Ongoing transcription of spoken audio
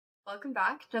Welcome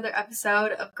back to another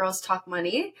episode of Girls Talk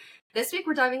Money. This week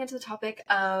we're diving into the topic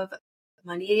of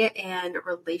money and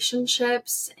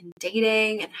relationships and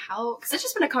dating and how, because it's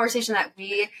just been a conversation that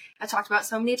we have talked about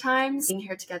so many times. Being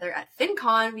here together at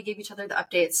FinCon, we gave each other the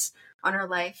updates on our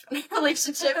life and our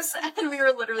relationships, and we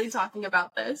were literally talking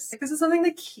about this. This is something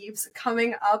that keeps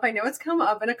coming up. I know it's come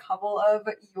up in a couple of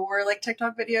your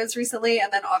TikTok videos recently,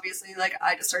 and then obviously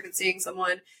I just started seeing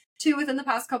someone too within the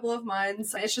past couple of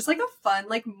months. It's just a fun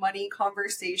money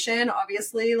conversation.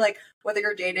 Obviously, whether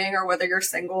you're dating or whether you're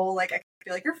single, I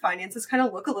feel your finances kind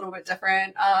of look a little bit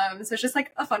different. So it's just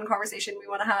a fun conversation we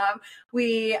want to have.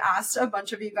 We asked a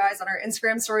bunch of you guys on our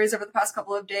Instagram stories over the past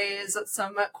couple of days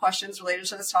some questions related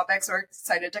to this topic, so we're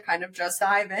excited to kind of just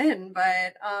dive in.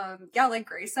 But yeah, like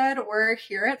Grace said, we're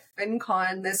here at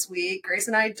FinCon this week. Grace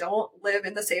and I don't live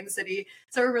in the same city,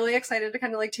 so we're really excited to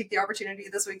kind of take the opportunity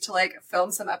this week to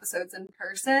film some episodes in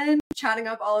person, chatting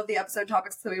up all of the episode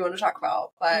topics that we want to talk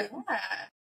about. But yeah,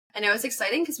 I know it's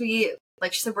exciting because we,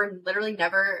 like she said, we're literally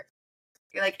never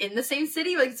in the same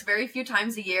city. It's very few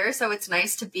times a year, so it's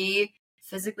nice to be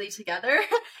physically together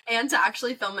and to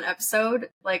actually film an episode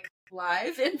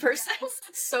live in person.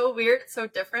 It's so weird, it's so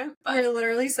different. But we're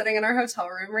literally sitting in our hotel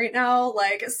room right now,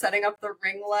 setting up the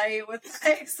ring light with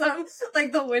some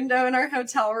the window in our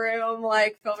hotel room,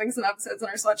 filming some episodes in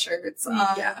our sweatshirts.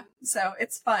 Yeah. So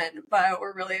it's fun, but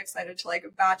we're really excited to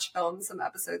batch film some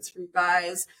episodes for you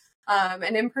guys.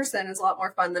 And in person is a lot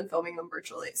more fun than filming them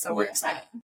virtually. So we're excited.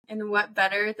 And what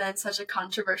better than such a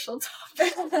controversial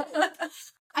topic?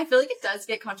 I feel it does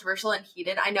get controversial and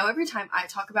heated. I know every time I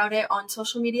talk about it on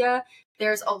social media,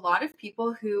 there's a lot of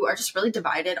people who are just really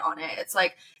divided on it. It's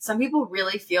some people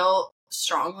really feel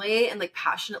strongly and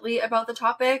passionately about the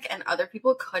topic, and other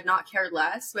people could not care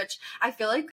less, which I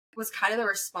feel was kind of the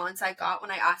response I got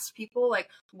when I asked people,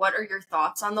 what are your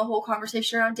thoughts on the whole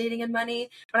conversation around dating and money?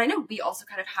 But I know we also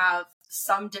kind of have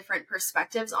some different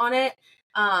perspectives on it.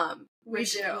 We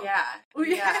do. Yeah.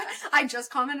 I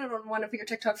just commented on one of your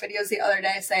TikTok videos the other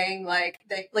day saying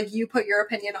you put your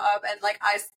opinion up, and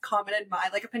I commented my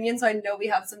opinion, so I know we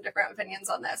have some different opinions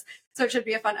on this. So it should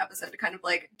be a fun episode to kind of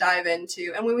dive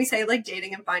into. And when we say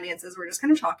dating and finances, we're just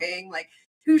kind of talking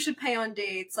who should pay on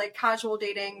dates, casual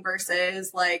dating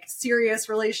versus serious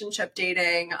relationship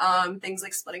dating, things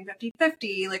splitting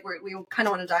 50-50. We kind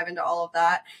of want to dive into all of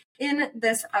that in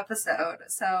this episode.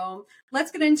 So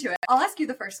let's get into it. I'll ask you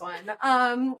the first one.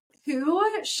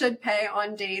 Who should pay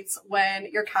on dates when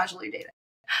you're casually dating?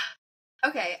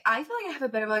 Okay, I feel I have a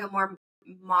bit of a more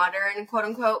modern quote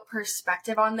unquote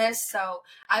perspective on this. So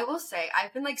I will say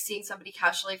I've been seeing somebody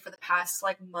casually for the past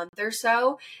month or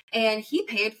so, and he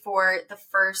paid for the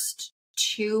first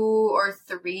 2 or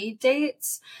 3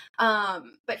 dates.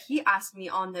 But he asked me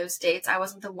on those dates. I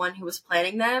wasn't the one who was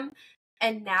planning them.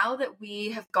 And now that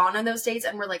we have gone on those dates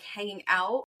and we're hanging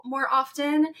out more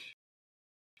often,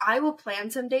 I will plan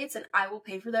some dates and I will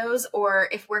pay for those. Or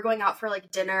if we're going out for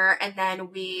dinner and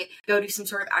then we go do some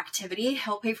sort of activity,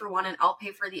 he'll pay for one and I'll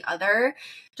pay for the other.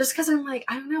 Just because I'm I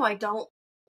don't know, it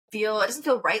doesn't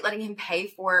feel right letting him pay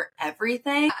for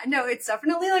everything. No, it's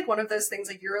definitely one of those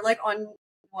things you're on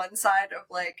one side of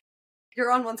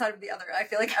you're on one side of the other. I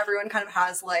feel everyone kind of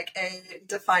has a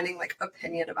defining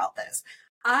opinion about this.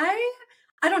 I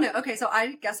don't know. Okay, so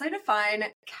I guess I define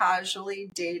casually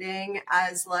dating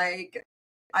as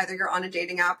either you're on a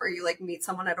dating app or you meet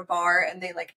someone at a bar and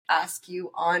they ask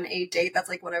you on a date. That's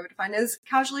what I would define as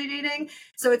casually dating.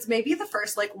 So it's maybe the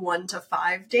first 1 to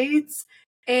 5 dates.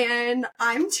 And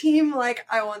I'm team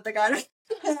I want the guy to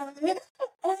pay.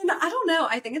 And I don't know.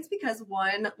 I think it's because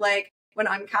one, when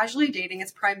I'm casually dating,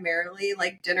 it's primarily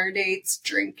dinner dates,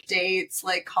 drink dates,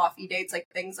 coffee dates,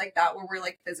 things like that, where we're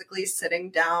physically sitting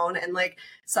down and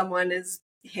someone is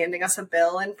handing us a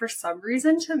bill. And for some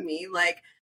reason, to me,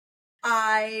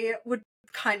 I would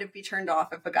kind of be turned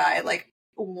off if a guy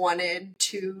wanted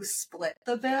to split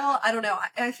the bill. I don't know.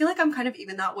 I feel I'm kind of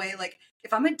even that way.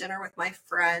 If I'm at dinner with my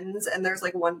friends and there's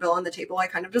one bill on the table, I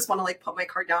kind of just want to put my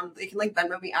card down. They can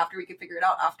Venmo me after, we can figure it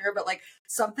out after. But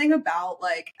something about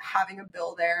having a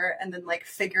bill there and then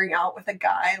figuring out with a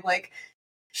guy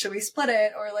should we split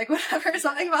it or whatever,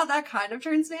 something about that kind of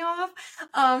turns me off.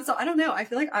 So I don't know. I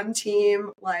feel I'm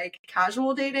team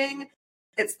casual dating.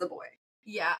 It's the boy.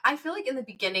 Yeah, I feel in the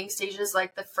beginning stages,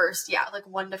 the first,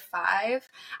 1 to 5,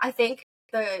 I think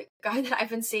the guy that I've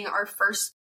been seeing, our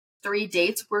first 3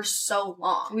 dates were so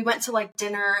long. We went to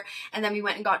dinner and then we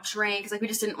went and got drinks. We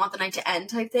just didn't want the night to end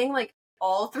type thing,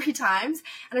 all 3 times.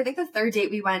 And I think the 3rd date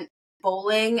we went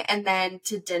bowling and then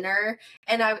to dinner,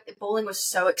 and bowling was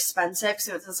so expensive,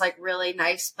 so it's this really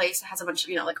nice place that has a bunch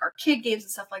of our kid games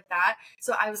and stuff like that.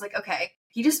 So I was okay,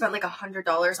 he just spent like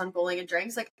 $100 on bowling and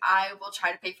drinks. Like, I will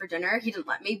try to pay for dinner. He didn't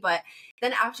let me. But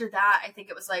then after that, I think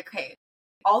it was like, okay,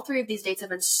 all 3 of these dates have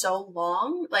been so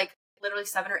long, like literally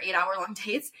 7 or 8 hour long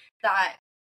dates, that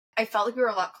I felt like we were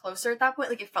a lot closer at that point.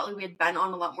 Like, it felt like we had been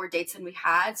on a lot more dates than we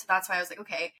had. So that's why I was like,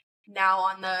 okay, now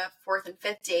on the 4th and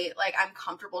 5th date, like, I'm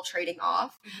comfortable trading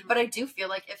off. Mm-hmm. But I do feel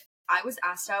like if I was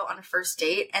asked out on a first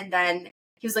date and then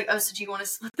he was like, oh, so do you want to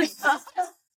split this up?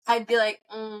 I'd be like,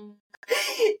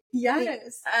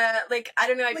 yes. Like, I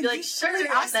don't know. I'd be like, sure.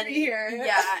 Ask me here.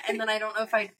 Yeah. And then I don't know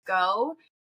if I'd go,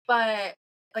 but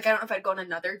like, I don't know if I'd go on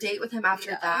another date with him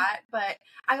after that. But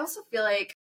I also feel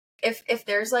like if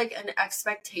there's like an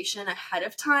expectation ahead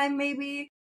of time,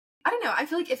 maybe, I don't know. I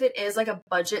feel like if it is like a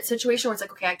budget situation where it's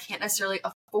like, okay, I can't necessarily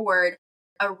afford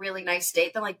a really nice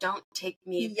date, then like, don't take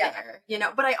me there, you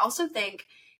know? But I also think,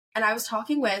 and I was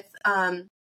talking with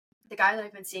the guy that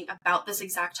I've been seeing about this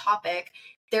exact topic,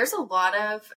 there's a lot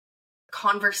of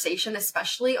conversation,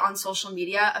 especially on social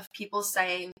media, of people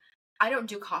saying, I don't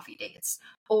do coffee dates,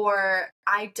 or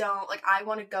I don't, like, I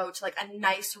want to go to like a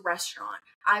nice restaurant.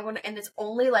 And it's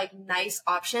only like nice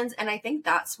options. And I think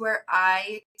that's where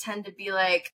I tend to be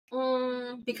like,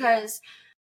 because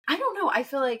I don't know. I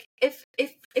feel like if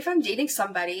I'm dating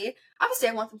somebody, obviously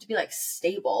I want them to be like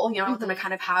stable, you know, I want them to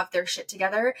kind of have their shit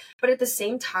together. But at the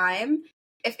same time,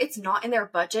 if it's not in their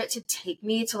budget to take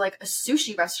me to like a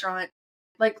sushi restaurant,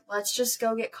 like, let's just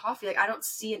go get coffee. Like, I don't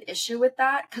see an issue with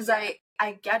that, because I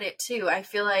get it too. I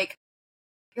feel like,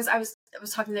 because I was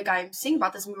talking to the guy I'm seeing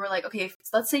about this, and we were like, okay,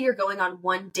 let's say you're going on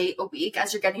 1 date a week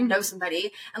as you're getting to know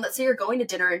somebody, and let's say you're going to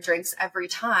dinner and drinks every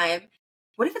time.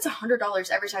 What if it's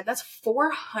 $100 every time? That's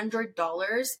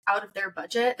 $400 out of their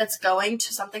budget that's going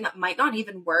to something that might not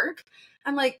even work.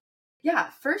 I'm like, yeah,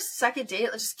 first, second date,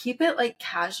 let's just keep it like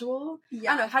casual.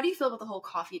 Yeah. I don't know. How do you feel about the whole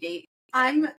coffee date?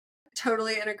 I'm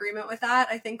totally in agreement with that.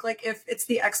 I think like if it's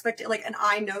the like, and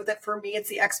I know that for me, it's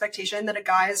the expectation that a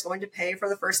guy is going to pay for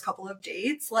the first couple of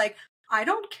dates. Like, I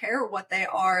don't care what they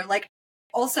are. Like,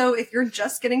 also, if you're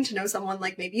just getting to know someone,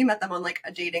 like maybe you met them on like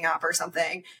a dating app or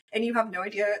something and you have no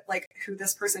idea like who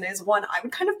this person is, one, I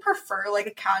would kind of prefer like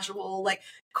a casual, like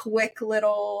quick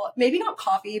little, maybe not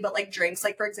coffee, but like drinks.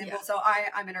 Like, for example, so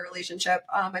I'm in a relationship.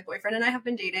 My boyfriend and I have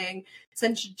been dating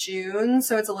since June.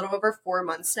 So it's a little over 4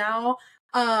 months now.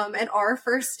 And our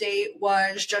first date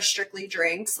was just strictly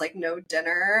drinks, like no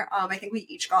dinner. I think we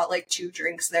each got like 2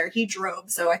 drinks there. He drove,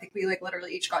 so I think we like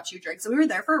literally each got 2 drinks. So we were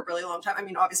there for a really long time. I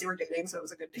mean, obviously we're dating, so it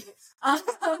was a good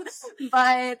date.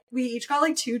 But we each got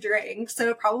like 2 drinks, so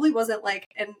it probably wasn't like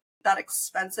that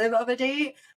expensive of a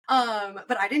date.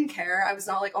 But I didn't care. I was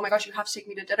not like, oh my gosh, you have to take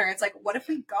me to dinner. It's like, what if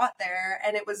we got there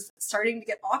and it was starting to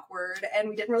get awkward and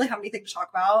we didn't really have anything to talk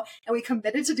about and we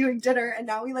committed to doing dinner and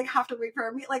now we like have to wait for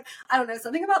our meet. Like, I don't know,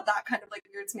 something about that kind of like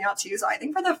weirds me out too. So I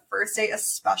think for the first date,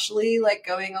 especially like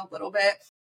going a little bit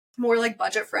more like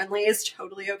budget friendly is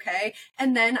totally okay.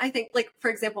 And then I think like, for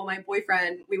example, my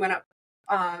boyfriend, we went up,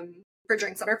 for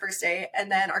drinks on our first date,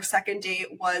 and then our second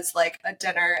date was like a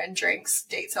dinner and drinks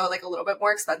date, so like a little bit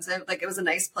more expensive. Like, it was a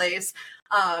nice place.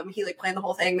 He like planned the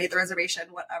whole thing, made the reservation,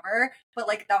 whatever, but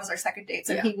like that was our second date,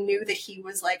 so he knew that he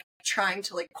was like trying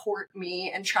to like court me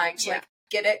and trying to like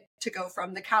get it to go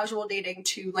from the casual dating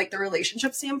to like the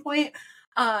relationship standpoint.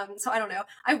 So I don't know.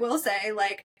 I will say,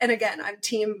 like, and again, I'm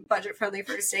team budget friendly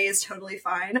first date is totally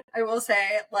fine. I will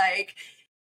say, like,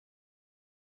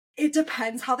 it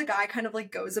depends how the guy kind of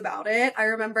like goes about it. I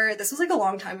remember this was like a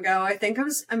long time ago. I think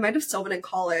I might have still been in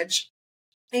college.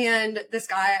 And this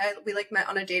guy, we like met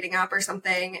on a dating app or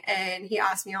something, and he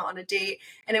asked me out on a date,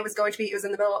 and it was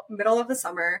in the middle of the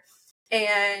summer.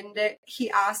 And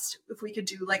he asked if we could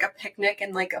do like a picnic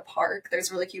in like a park. There's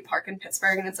a really cute park in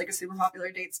Pittsburgh, and it's like a super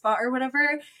popular date spot or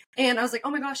whatever. And I was like, oh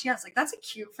my gosh, yes, like that's a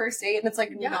cute first date. And it's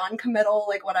like non-committal,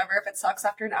 like whatever. If it sucks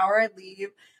after an hour, I'd leave.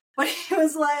 But he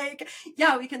was like,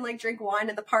 yeah, we can like drink wine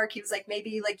in the park. He was like,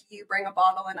 maybe like you bring a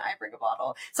bottle and I bring a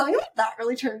bottle. So I think that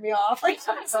really turned me off. Like,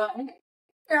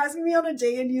 you're asking me on a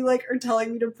date and you like are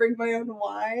telling me to bring my own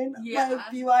wine. Yeah. Like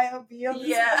BYOB on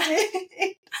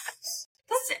this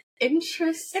That's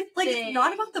interesting. It's like, it's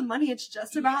not about the money. It's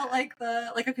just about like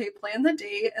okay, plan the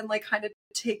date and like kind of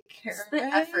take care of the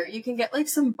effort. You can get like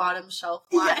some bottom shelf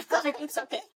wine. Like, it's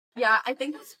okay. Yeah, I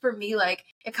think that's for me, like,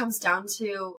 it comes down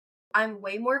to, I'm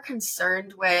way more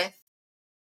concerned with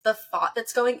the thought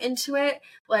that's going into it.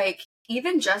 Like,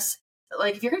 even just,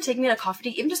 like, if you're going to take me on a coffee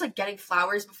date, even just, like, getting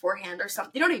flowers beforehand or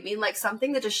something, you know what I mean? Like,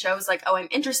 something that just shows, like, oh, I'm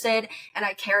interested and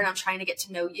I care and I'm trying to get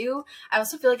to know you. I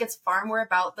also feel like it's far more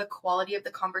about the quality of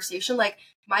the conversation. Like,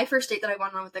 my first date that I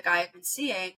went on with the guy I've been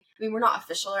seeing, I mean, we're not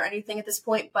official or anything at this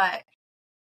point, but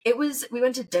we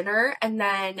went to dinner, and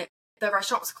then the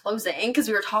restaurant was closing because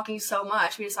we were talking so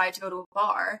much. We decided to go to a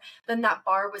bar. Then that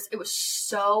bar it was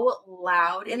so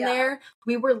loud in there.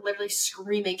 We were literally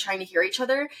screaming, trying to hear each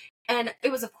other. And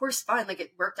it was, of course, fun. Like,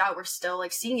 it worked out. We're still,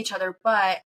 like, seeing each other.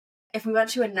 But if we went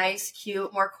to a nice,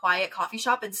 cute, more quiet coffee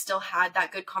shop and still had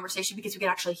that good conversation because we could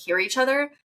actually hear each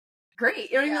other,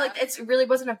 great. You know what I mean? Like, it really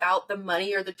wasn't about the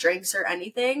money or the drinks or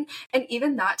anything. And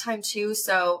even that time, too,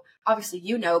 so obviously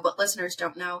you know, but listeners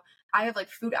don't know, I have, like,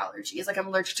 food allergies. Like, I'm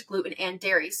allergic to gluten and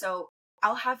dairy. So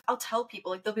I'll tell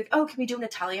people, like, they'll be like, oh, can we do an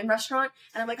Italian restaurant?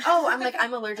 And I'm like,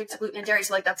 I'm allergic to gluten and dairy.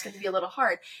 So, like, that's going to be a little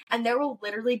hard. And there will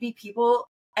literally be people,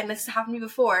 and this has happened to me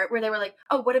before, where they were like,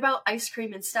 oh, what about ice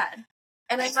cream instead?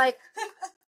 And I'm like,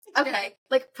 okay,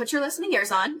 like, put your listening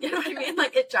ears on. You know what I mean?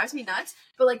 Like, it drives me nuts.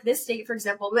 But, like, this date, for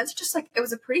example, we went to just, like, it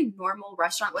was a pretty normal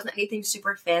restaurant. It wasn't anything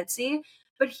super fancy.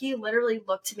 But he literally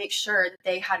looked to make sure that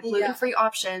they had gluten-free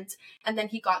options. And then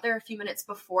he got there a few minutes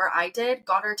before I did,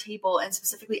 got our table, and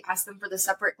specifically asked them for the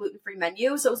separate gluten-free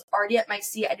menu. So it was already at my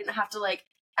seat. I didn't have to, like,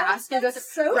 ask and go through.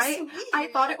 So right? Sweet. I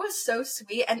thought it was so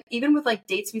sweet. And even with, like,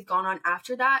 dates we've gone on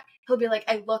after that, he'll be like,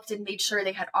 I looked and made sure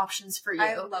they had options for you.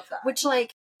 I love that. Which,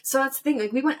 like, so that's the thing.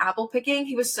 Like, we went apple picking.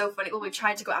 He was so funny. Well, we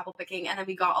tried to go apple picking, and then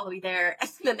we got all the way there, and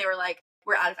then they were like,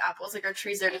 we're out of apples. Like, our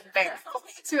trees are just bare.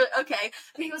 So we're like, okay.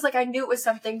 But he was like, I knew it was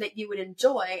something that you would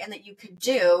enjoy and that you could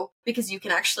do because you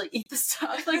can actually eat the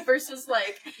stuff. Like, versus,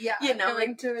 like, you know, going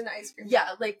like, to an ice cream. Yeah,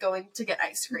 like, going to get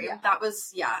ice cream. Yeah. That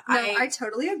was, No, I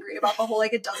totally agree about the whole,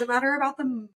 like, it doesn't matter about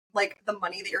the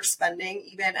money that you're spending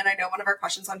even. And I know one of our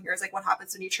questions on here is, like, what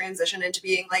happens when you transition into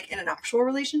being, like, in an actual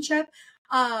relationship?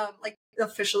 Like,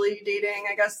 officially dating,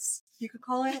 I guess you could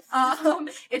call it.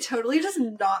 It totally does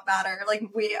not matter. Like,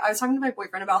 I was talking to my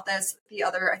boyfriend about this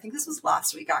I think this was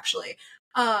last week, actually.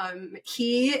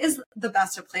 He is the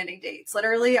best at planning dates.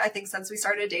 Literally, I think since we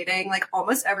started dating, like,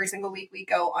 almost every single week we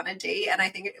go on a date, and I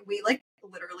think we, like,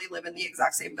 literally live in the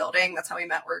exact same building. That's how we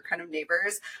met. We're kind of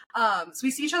neighbors. So we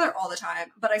see each other all the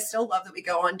time, but I still love that we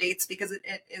go on dates because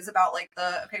it is about, like,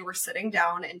 we're sitting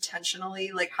down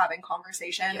intentionally, like, having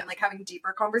conversation and, like, having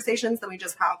deeper conversations than we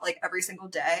just have, like, every single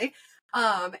day.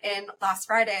 And last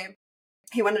Friday,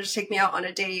 he wanted to take me out on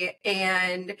a date,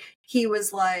 and he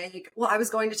was like, well, I was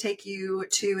going to take you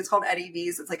to, it's called Eddie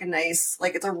V's. It's like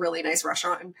it's a really nice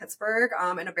restaurant in Pittsburgh,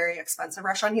 and a very expensive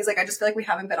restaurant. He's like, I just feel like we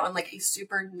haven't been on, like, a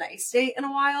super nice date in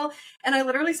a while. And I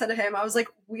literally said to him, I was like,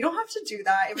 we don't have to do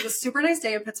that. It was a super nice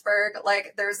day in Pittsburgh.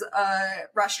 Like, there's a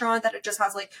restaurant that it just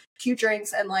has, like, cute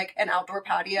drinks and, like, an outdoor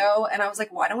patio. And I was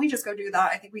like, why don't we just go do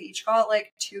that? I think we each got,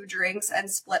 like, 2 drinks and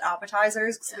split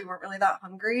appetizers because we weren't really that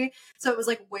hungry. So it was,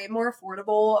 like, way more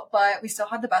affordable, but we still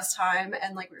had the best time.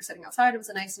 And, like, we were sitting outside. It was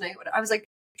a nice night. I was like,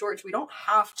 George, we don't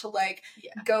have to, like,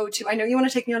 go to, I know you want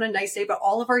to take me on a nice date, but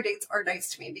all of our dates are nice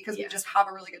to me because we just have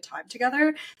a really good time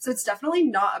together. So it's definitely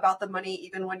not about the money,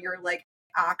 even when you're, like,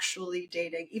 actually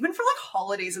dating. Even for, like,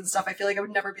 holidays and stuff, I feel like I would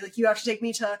never be like, you have to take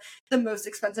me to the most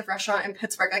expensive restaurant in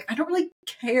Pittsburgh. Like, I don't really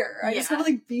care. I just want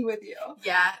to, like, be with you.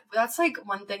 Yeah, that's, like,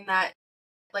 one thing that,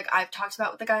 like, I've talked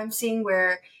about with the guy I'm seeing,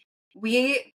 where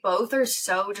we both are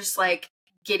so just, like,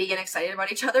 giddy and excited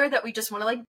about each other that we just want to,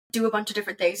 like, do a bunch of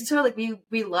different things. And so, like,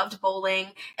 we loved bowling,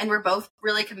 and we're both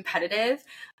really competitive.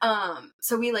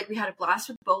 So we had a blast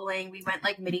with bowling. We went,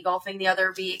 like, mini golfing the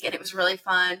other week, and it was really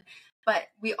fun. But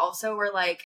we also were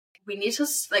like, we need to,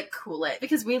 like, cool it,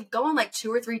 because we go on, like,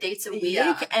 2 or 3 dates a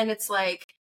week, and it's like,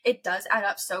 it does add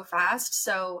up so fast.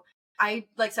 So I,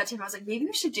 like, said to him, I was like, maybe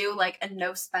we should do, like, a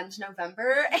no spend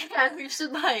November, and we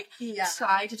should, like,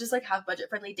 try to just, like, have budget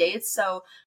friendly dates. So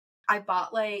I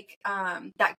bought, like,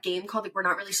 that game called, like, We're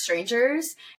Not Really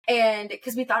Strangers, and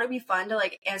because we thought it'd be fun to,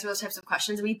 like, answer those types of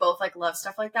questions, and we both, like, love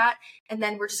stuff like that. And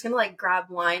then we're just gonna, like, grab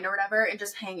wine or whatever and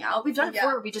just hang out. We've done it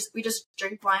before. We just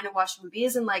drink wine and watch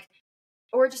movies, and, like,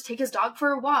 or just take his dog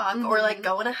for a walk, or, like,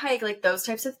 go on a hike. Like, those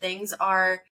types of things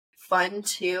are fun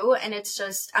too. And it's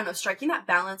just, I don't know, striking that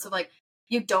balance of, like,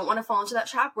 you don't want to fall into that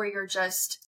trap where you're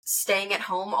just staying at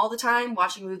home all the time,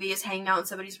 watching movies, hanging out in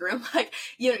somebody's room. Like,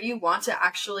 you want to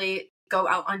actually go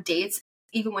out on dates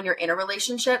even when you're in a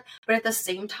relationship, but at the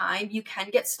same time, you can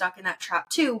get stuck in that trap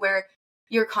too, where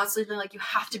you're constantly feeling like you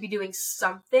have to be doing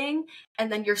something,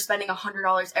 and then you're spending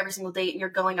 $100 every single date, and you're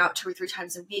going out 2 or 3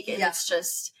 times a week, and it's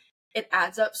just, it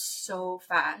adds up so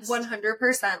fast.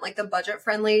 100%. Like, the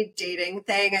budget-friendly dating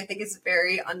thing, I think, is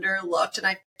very underlooked, and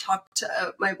I talk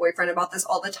to my boyfriend about this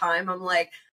all the time. I'm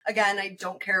like, again, I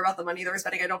don't care about the money that we're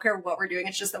spending. I don't care what we're doing.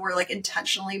 It's just that we're, like,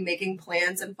 intentionally making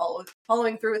plans and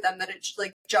following through with them, that it's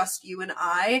like just you and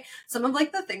I. Some of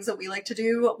like the things that we like to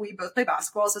do, we both play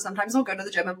basketball, so sometimes we'll go to the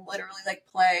gym and literally like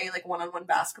play like one-on-one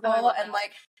basketball, and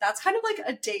like that's kind of like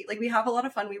a date. Like we have a lot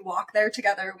of fun. We walk there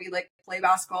together, we like play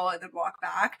basketball and then walk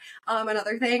back.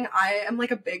 Another thing, I am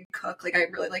like a big cook. Like I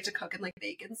really like to cook and like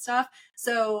bake and stuff.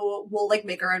 So we'll like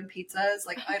make our own pizzas.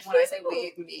 Like when I say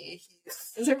we, me,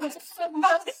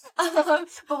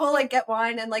 but we'll like get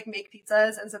wine and like make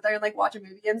pizzas and sit there and like watch a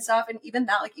movie and stuff. And even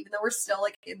that, like even though we're still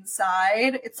like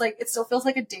inside, it's like it still feels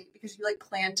like a date because you like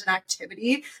planned an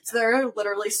activity. So there are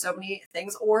literally so many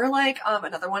things. Or like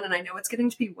another one, and I know it's getting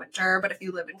to be winter, but if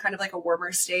you live in kind of like a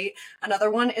warmer state, another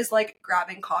one is like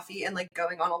grabbing coffee and like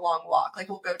going on a long walk. Like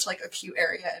we'll go to like a cute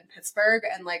area in Pittsburgh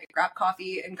and like grab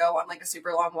coffee and go on like a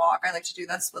super long walk. I like to do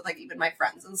this with like even my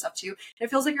friends and stuff too. And it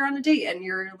feels like you're on a date and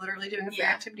you're literally doing a free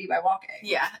activity by walking.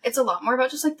 Yeah, it's a lot more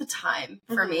about just like the time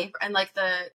for me, and like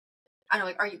I don't know,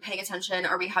 like, are you paying attention?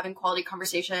 Are we having quality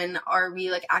conversation? Are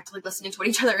we like actively listening to what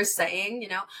each other is saying? You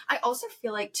know, I also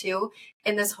feel like too,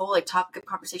 in this whole like topic of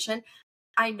conversation,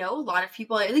 I know a lot of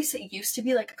people, at least it used to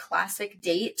be like a classic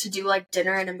date to do like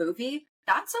dinner and a movie.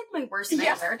 That's like my worst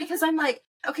nightmare because I'm like,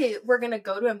 okay, we're going to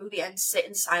go to a movie and sit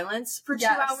in silence for 2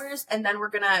 hours. And then we're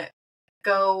going to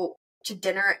go to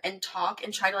dinner and talk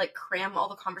and try to like cram all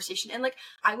the conversation in. Like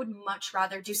I would much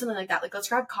rather do something like that. Like let's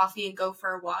grab coffee and go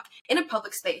for a walk in a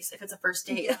public space if it's a first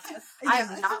date. I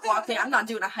am not walking. I'm not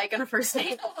doing a hike on a first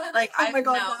date. Like oh my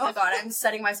god, I'm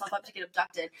setting myself up to get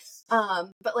abducted.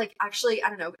 But like actually, I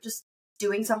don't know, just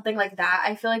doing something like that,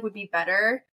 I feel like would be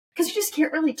better because you just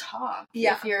can't really talk.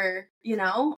 If you're, you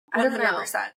know, I don't know.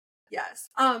 100%. Yes.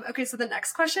 Okay. So the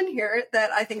next question here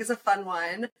that I think is a fun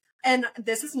one. And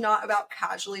this is not about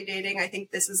casually dating. I think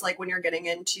this is like when you're getting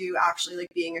into actually like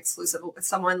being exclusive with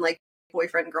someone, like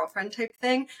boyfriend, girlfriend type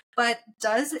thing. But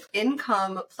does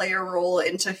income play a role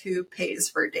into who pays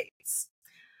for dates?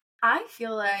 I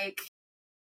feel like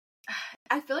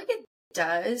it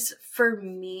does for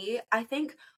me. I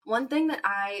think one thing that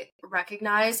I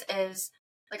recognize is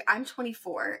like I'm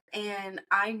 24 and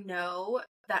I know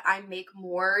that I make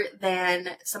more than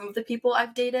some of the people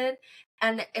I've dated.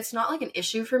 And it's not like an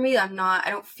issue for me. I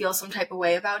don't feel some type of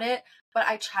way about it, but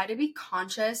I try to be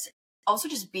conscious. Also,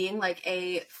 just being like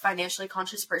a financially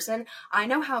conscious person, I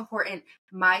know how important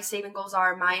my saving goals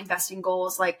are, my investing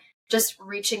goals, like just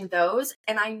reaching those.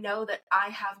 And I know that I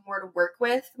have more to work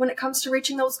with when it comes to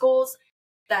reaching those goals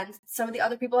than some of the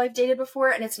other people I've dated before.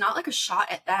 And it's not like a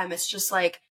shot at them. It's just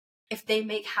like, if they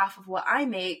make half of what I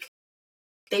make,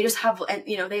 they just have, and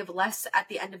you know, they have less at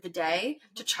the end of the day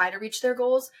to try to reach their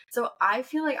goals. So I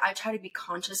feel like I try to be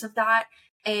conscious of that.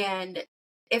 And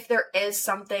if there is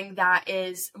something that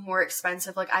is more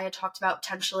expensive, like I had talked about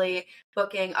potentially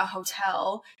booking a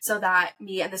hotel so that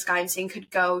me and this guy I'm seeing could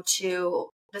go to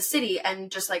the city and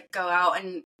just like go out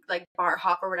and like bar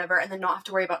hop or whatever, and then not have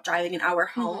to worry about driving an hour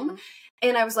home.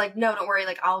 And I was like, no, don't worry.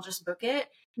 Like, I'll just book it.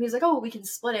 And he was like, oh, well, we can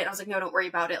split it. And I was like, no, don't worry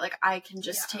about it. Like, I can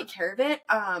just take care of it.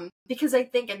 Because I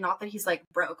think, and not that he's like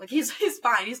broke, like he's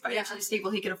fine. He's financially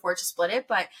stable. He can afford to split it.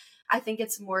 But I think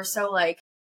it's more so like,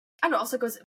 I don't know, also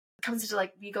comes into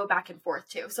like, we go back and forth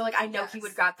too. So like, I know he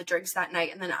would grab the drinks that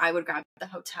night and then I would grab the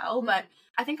hotel. But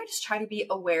I think I just try to be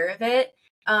aware of it.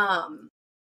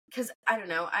 Cause I don't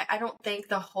know. I don't think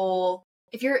the whole,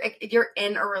 if you're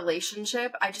in a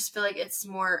relationship, I just feel like it's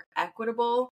more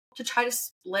equitable to try to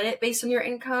split it based on your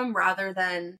income rather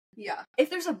than if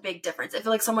there's a big difference. If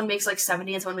like someone makes like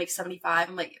 70 and someone makes 75,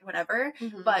 I'm like whatever.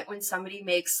 But when somebody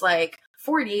makes like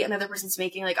 40, another person's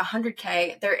making like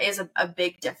 100K, there is a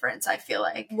big difference, I feel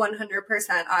like. 100%.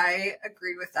 I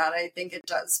agree with that. I think it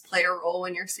does play a role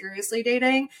when you're seriously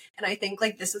dating. And I think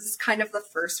like this is kind of the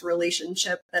first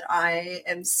relationship that I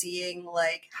am seeing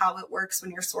like how it works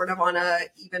when you're sort of on a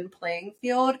even playing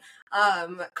field.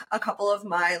 A couple of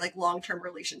my like long-term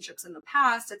relationships in the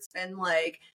past, it's been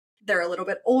like they're a little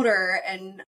bit older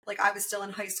and like I was still in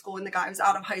high school and the guy was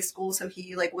out of high school, so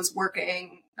he like was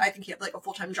working. I think he had like a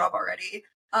full-time job already.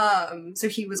 So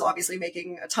he was obviously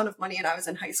making a ton of money and I was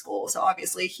in hye school. So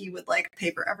obviously he would like pay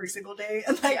for every single day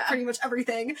and like pretty much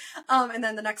everything. And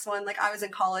then the next one, like I was in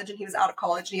college and he was out of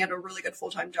college and he had a really good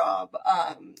full-time job.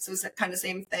 So it's kind of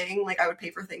same thing. Like I would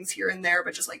pay for things here and there,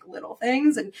 but just like little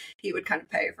things, and he would kind of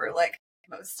pay for like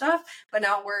most stuff. But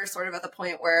now we're sort of at the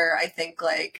point where I think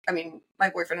like, I mean, my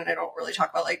boyfriend and I don't really talk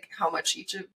about like how much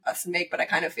each of us make, but I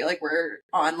kind of feel like we're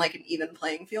on like an even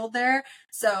playing field there.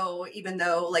 So even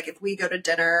though like if we go to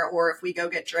dinner or if we go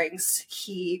get drinks,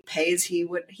 he pays,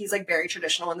 he's like very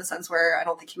traditional in the sense where I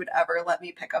don't think he would ever let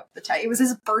me pick up the tab. It was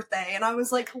his birthday and I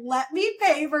was like, let me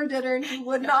pay for dinner, and he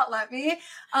would not let me.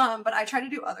 But I try to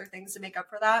do other things to make up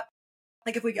for that.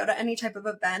 like if we go to any type of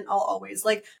event, I'll always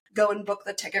like go and book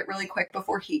the ticket really quick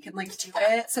before he can like do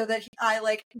it, so that I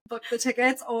like book the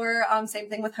tickets. Or same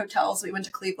thing with hotels. We went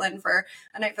to Cleveland for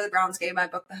a night for the Browns game. I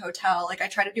booked the hotel. Like I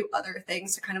try to do other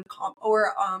things to kind of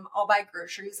or I'll buy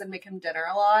groceries and make him dinner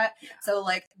a lot. Yeah. So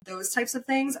like those types of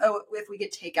things. Oh, if we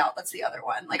get takeout, that's the other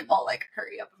one. Like I'll like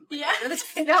hurry up and like, order the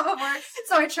takeout before.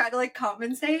 So I try to like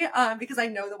compensate because I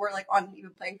know that we're like on an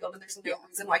even playing field and there's no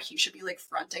reason why he should be like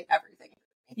fronting everything.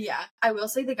 Yeah, I will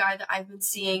say the guy that I've been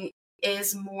seeing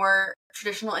is more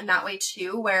traditional in that way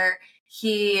too, where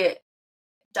he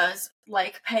does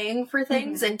like paying for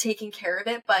things and taking care of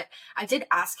it. But I did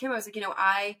ask him, I was like,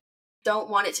 I don't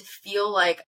want it to feel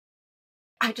like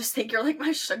I just think you're like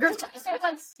my sugar.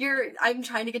 I'm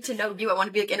trying to get to know you. I want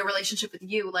to be like in a relationship with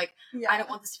you. Like, I don't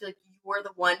want this to feel like you're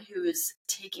the one who's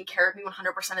taking care of me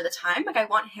 100% of the time. Like, I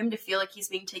want him to feel like he's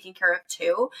being taken care of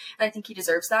too. And I think he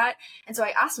deserves that. And so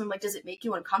I asked him, like, does it make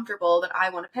you uncomfortable that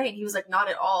I want to pay? And he was like, not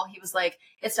at all. He was like,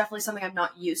 it's definitely something I'm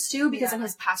not used to, because in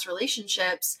his past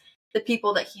relationships, the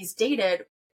people that he's dated,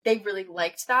 they really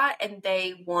liked that and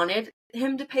they wanted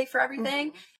him to pay for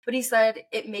everything. But he said,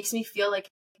 it makes me feel like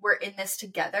we're in this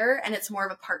together and it's more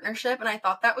of a partnership. And I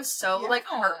thought that was so like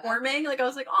heartwarming. Like I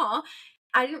was like, aw,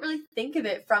 I didn't really think of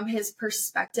it from his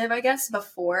perspective, I guess,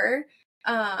 before.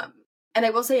 And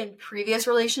I will say in previous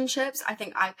relationships, I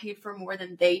think I paid for more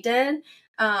than they did,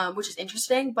 which is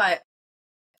interesting. But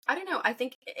I don't know. I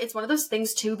think it's one of those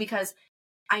things too, because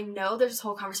I know there's this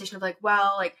whole conversation of like,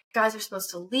 well, like guys are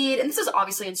supposed to lead. And this is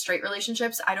obviously in straight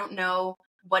relationships. I don't know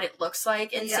what it looks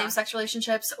like in same-sex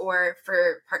relationships or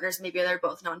for partners maybe they're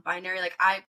both non-binary. Like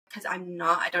I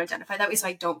don't identify that way, so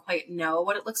I don't quite know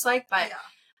what it looks like. But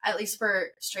at least for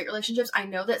straight relationships, I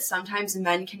know that sometimes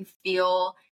men can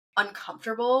feel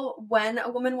uncomfortable when a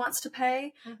woman wants to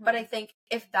pay. But I think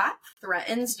if that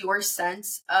threatens your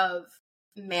sense of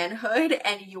manhood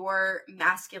and your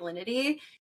masculinity,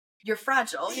 you're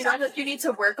fragile. You know, that you need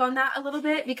to work on that a little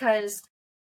bit, because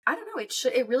I don't know,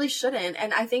 it really shouldn't.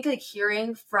 And I think like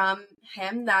hearing from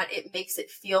him that it makes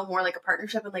it feel more like a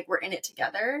partnership and like we're in it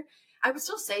together. I would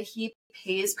still say he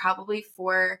pays probably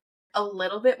for a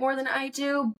little bit more than I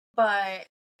do, but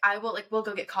I will like, we'll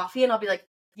go get coffee and I'll be like,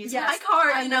 use my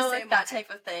card, like that type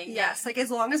of thing. Yes, like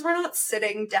as long as we're not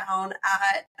sitting down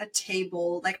at a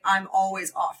table, like I'm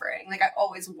always offering. Like I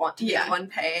always want to be the one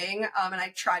paying. And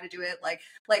I try to do it like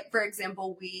for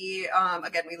example, we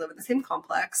again we live in the same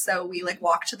complex, so we like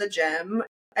walk to the gym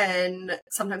and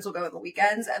sometimes we'll go on the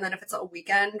weekends, and then if it's a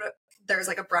weekend there's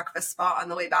like a breakfast spot on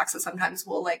the way back, so sometimes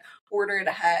we'll like order it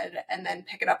ahead and then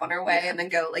pick it up on our way and then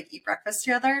go like eat breakfast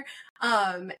together.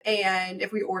 And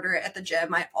if we order it at the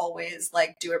gym, I always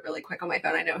like do it really quick on my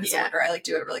phone. I know his order. I like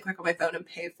do it really quick on my phone and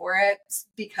pay for it,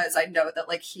 because I know that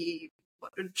like he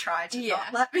would try to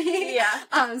not let me.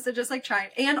 So just like try.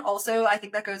 And also I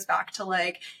think that goes back to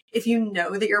like, if you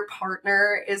know that your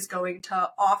partner is going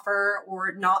to offer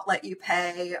or not let you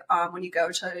pay when you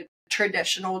go to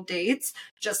traditional dates,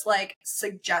 just like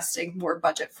suggesting more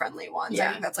budget friendly ones.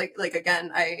 I think that's like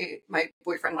again, my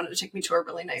boyfriend wanted to take me to a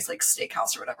really nice like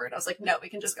steakhouse or whatever, and I was like, no, we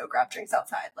can just go grab drinks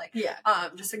outside. Like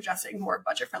just suggesting more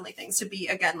budget friendly things to be,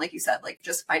 again, like you said, like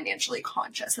just financially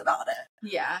conscious about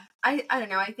it. I don't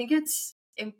know, I think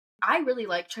I really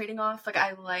like trading off. Like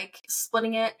I like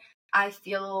splitting it. I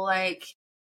feel like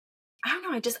I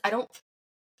don't know,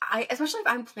 especially if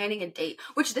I'm planning a date,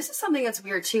 which this is something that's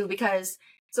weird too, because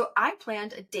so I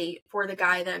planned a date for the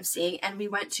guy that I'm seeing, and we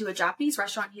went to a Japanese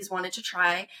restaurant he's wanted to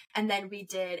try, and then we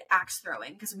did axe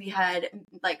throwing, because we had,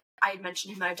 like, I had mentioned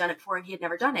to him that I've done it before, and he had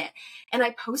never done it. And I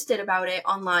posted about it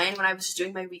online when I was just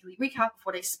doing my weekly recap of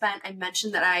what I spent. I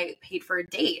mentioned that I paid for a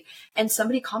date, and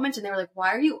somebody commented, and they were like,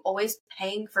 why are you always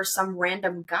paying for some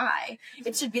random guy?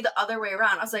 It should be the other way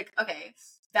around. I was like, okay,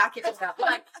 back it up.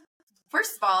 Like,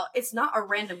 first of all, it's not a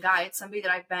random guy. It's somebody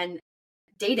that I've been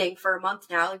dating for a month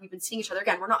now. Like we've been seeing each other.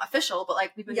 Again, we're not official, but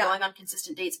like we've been going on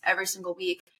consistent dates every single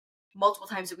week, multiple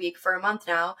times a week for a month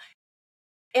now.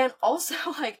 And also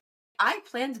like I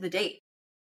planned the date.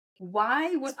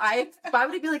 Why would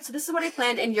it be like, so this is what I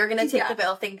planned and you're gonna take the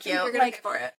bill, thank you. You're gonna pay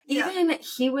for it. Even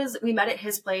we met at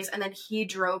his place and then he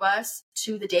drove us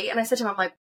to the date, and I said to him, I'm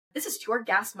like, this is your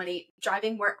gas money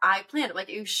driving where I planned. Like,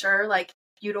 are you sure like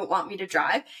you don't want me to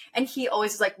drive? And he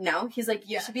always is like, no. He's like,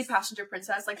 you should be passenger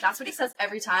princess. Like, that's what he says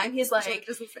every time. He's like,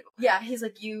 he's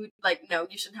like, you, like, no,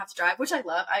 you shouldn't have to drive, which I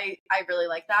love. I really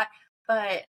like that.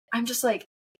 But I'm just like,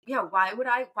 why would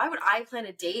I plan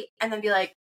a date and then be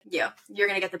like, yeah, you're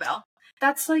going to get the bill?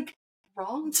 That's like,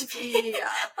 wrong to me. Yeah.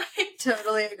 Like,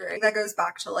 Totally agree. That goes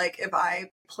back to like, if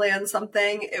I plan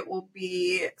something, it will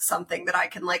be something that I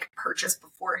can like purchase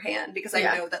beforehand, because I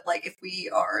know that like if we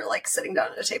are like sitting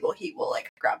down at a table, he will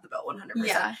like grab the bill 100%.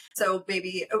 Yeah. So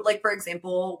maybe like, for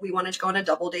example, we wanted to go on a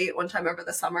double date one time over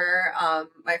the summer,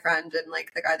 my friend and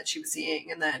like the guy that she was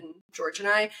seeing, and then George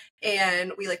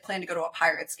and we like planned to go to a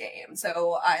Pirates game.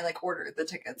 So I like ordered the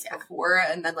tickets before,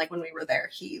 and then like when we were there,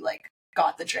 he like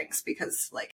got the drinks because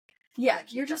like, yeah,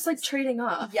 you're just like trading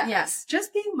off. Yes.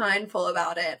 Just being mindful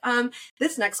about it.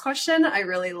 This next question I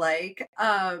really like.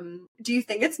 Do you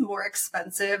think it's more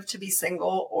expensive to be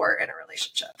single or in a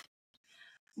relationship?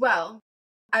 Well,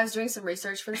 I was doing some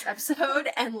research for this episode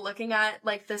and looking at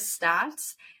like the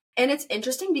stats. And it's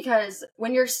interesting because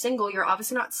when you're single, you're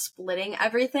obviously not splitting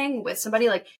everything with somebody.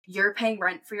 Like, you're paying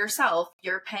rent for yourself,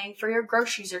 you're paying for your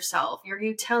groceries yourself, your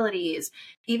utilities,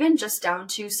 even just down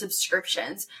to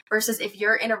subscriptions. Versus if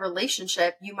you're in a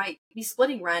relationship, you might be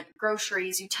splitting rent,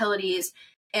 groceries, utilities,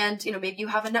 and, you know, maybe you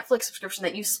have a Netflix subscription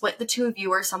that you split the two of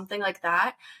you or something like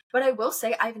that. But I will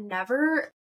say I've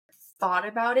never thought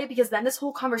about it, because then this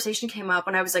whole conversation came up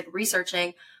when I was like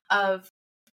researching of,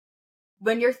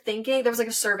 when you're thinking, there was like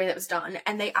a survey that was done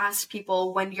and they asked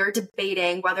people, when you're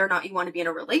debating whether or not you want to be in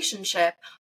a relationship,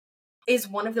 is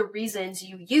one of the reasons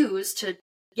you use to,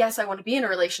 yes, I want to be in a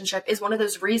relationship, is one of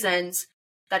those reasons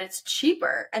that it's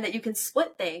cheaper and that you can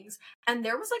split things. And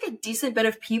there was like a decent bit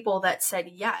of people that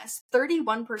said yes.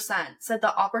 31% said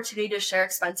the opportunity to share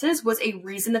expenses was a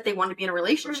reason that they want to be in a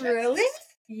relationship. Really?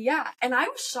 Yeah. And I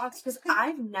was shocked because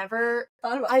I've never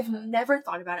thought about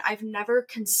it. I've never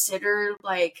considered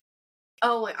like,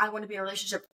 oh, I want to be in a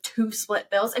relationship to split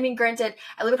bills. I mean, granted,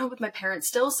 I live at home with my parents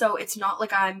still, so it's not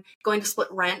like I'm going to split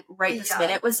rent right this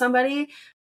minute with somebody.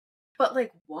 But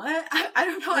like, what? I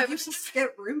don't know. Like, I was just get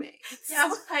roommates.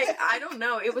 Yeah, like, I don't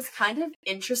know. It was kind of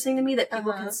interesting to me that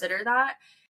people consider that.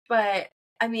 But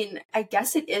I mean, I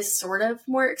guess it is sort of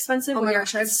more expensive. Oh my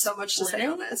gosh, I have so much to say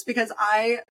on this, because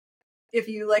if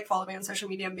you like follow me on social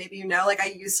media, maybe you know, like I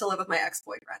used to live with my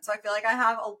ex-boyfriend. So I feel like I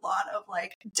have a lot of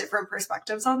like different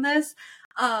perspectives on this.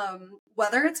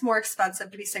 Whether it's more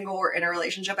expensive to be single or in a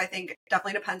relationship, I think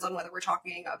definitely depends on whether we're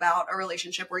talking about a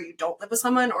relationship where you don't live with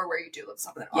someone or where you do live with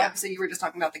someone. Yeah. Obviously, you were just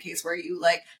talking about the case where you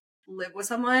like live with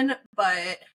someone.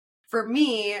 But for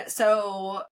me,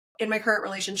 so in my current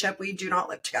relationship, we do not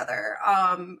live together.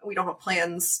 We don't have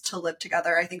plans to live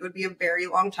together. I think it would be a very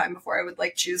long time before I would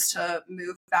like choose to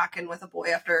move back in with a boy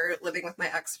after living with my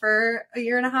ex for a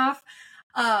year and a half.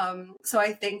 So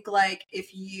I think like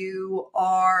if you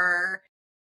are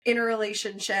in a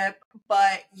relationship,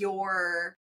 but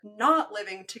you're not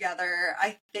living together,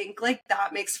 I think like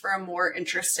that makes for a more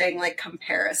interesting like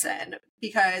comparison,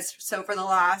 because so for the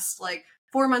last like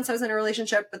 4 months I was in a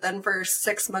relationship, but then for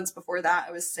 6 months before that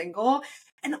I was single.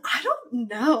 And I don't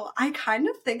know, I kind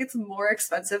of think it's more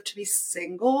expensive to be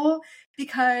single,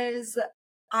 because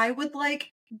I would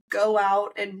like go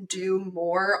out and do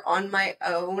more on my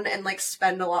own and like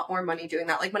spend a lot more money doing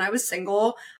that. Like when I was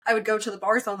single, I would go to the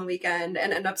bars on the weekend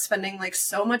and end up spending like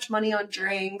so much money on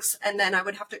drinks, and then I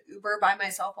would have to Uber by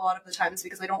myself a lot of the times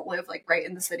because I don't live like right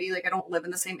in the city. Like I don't live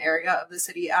in the same area of the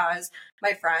city as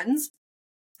my friends.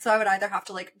 So I would either have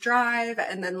to like drive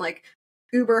and then like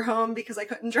Uber home because I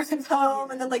couldn't drive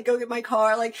home, and then like go get my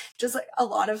car, like just like a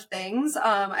lot of things.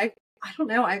 I don't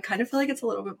know. I kind of feel like it's a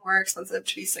little bit more expensive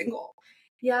to be single.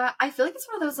 Yeah, I feel like it's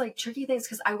one of those like tricky things,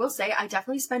 because I will say I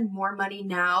definitely spend more money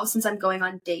now since I'm going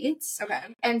on dates. Okay.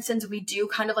 And since we do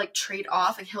kind of like trade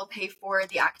off, and he'll pay for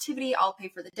the activity, I'll pay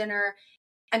for the dinner.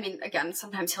 I mean, again,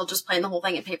 sometimes he'll just plan the whole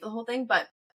thing and pay for the whole thing, but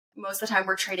most of the time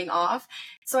we're trading off.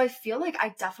 So I feel like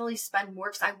I definitely spend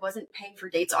more because I wasn't paying for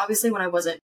dates, obviously, when I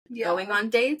wasn't going on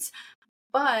dates.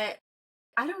 But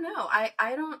I don't know.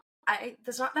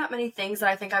 There's not that many things that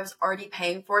I think I was already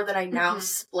paying for that I now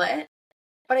split.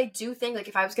 But I do think, like,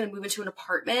 if I was going to move into an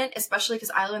apartment, especially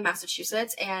because I live in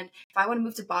Massachusetts, and if I want to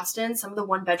move to Boston, some of the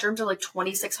one bedrooms are like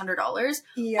 $2,600.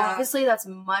 Yeah. Obviously, that's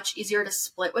much easier to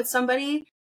split with somebody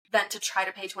than to try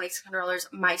to pay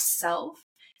 $2,600 myself.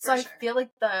 So I feel like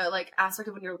the like aspect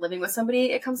of when you're living with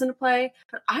somebody, it comes into play.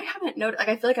 But I haven't noticed. Like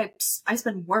I feel like I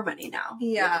spend more money now.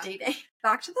 Yeah. With dating.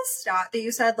 Back to the stat that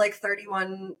you said, like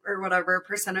 31 or whatever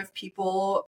 % of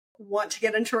people want to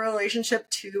get into a relationship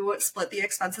to split the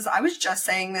expenses. I was just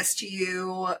saying this to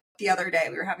you the other day.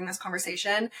 We were having this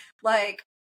conversation. Like,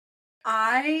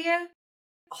 I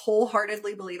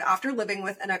wholeheartedly believe, after living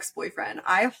with an ex-boyfriend,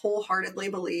 I wholeheartedly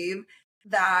believe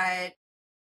that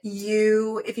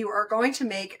if you are going to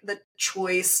make the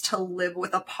choice to live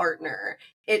with a partner,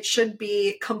 it should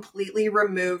be completely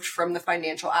removed from the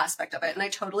financial aspect of it. And I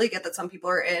totally get that some people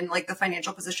are in like the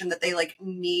financial position that they like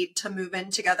need to move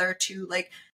in together to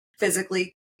like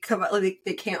physically like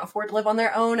they can't afford to live on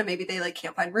their own, and maybe they like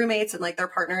can't find roommates and like their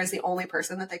partner is the only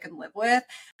person that they can live with.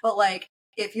 But like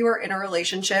if you are in a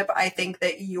relationship, I think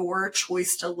that your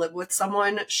choice to live with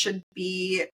someone should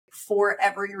be for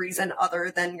every reason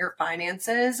other than your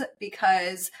finances,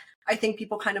 because I think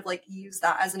people kind of like use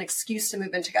that as an excuse to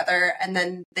move in together, and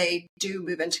then they do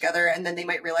move in together and then they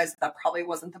might realize that probably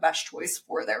wasn't the best choice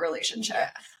for their relationship.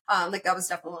 Like that was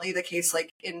definitely the case. Like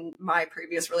in my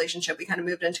previous relationship, we kind of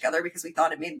moved in together because we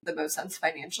thought it made the most sense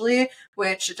financially,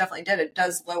 which it definitely did. It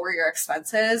does lower your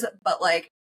expenses, but like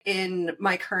in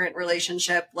my current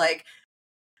relationship, like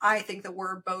I think that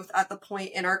we're both at the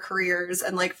point in our careers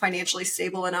and like financially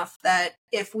stable enough that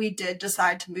if we did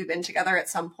decide to move in together at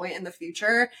some point in the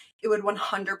future, it would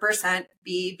 100%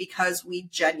 be because we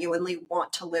genuinely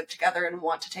want to live together and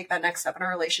want to take that next step in our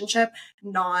relationship,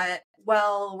 not,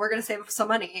 well, we're going to save some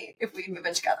money if we move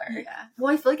in together. Yeah.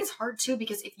 Well, I feel like it's hard too,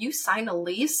 because if you sign a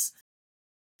lease,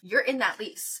 you're in that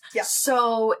lease. Yeah.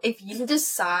 So if you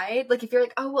decide, like if you're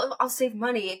like, oh, well, I'll save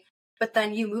money, but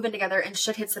then you move in together and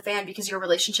shit hits the fan because your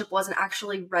relationship wasn't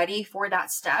actually ready for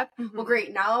that step. Mm-hmm. Well,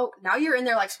 great. Now you're in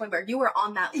there like Swinburne. You were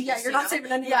on that lease. Yeah, you're not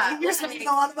saving anything. Yeah, you're saving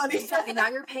a lot of money. Exactly. Now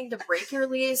you're paying to break your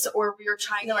lease, or you're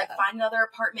trying to like find another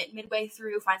apartment midway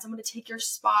through, find someone to take your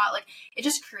spot. Like it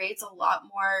just creates a lot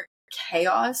more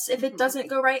chaos if it doesn't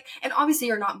go right. And obviously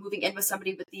you're not moving in with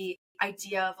somebody with the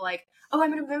idea of like, oh, I'm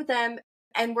going to move in with them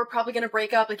and we're probably going to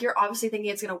break up. Like you're obviously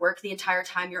thinking it's going to work the entire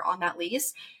time you're on that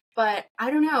lease. But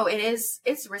I don't know.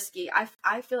 It's risky.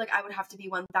 I feel like I would have to be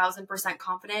 1000%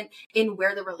 confident in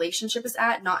where the relationship is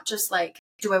at, not just like,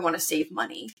 do I want to save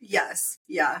money? Yes.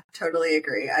 Yeah, totally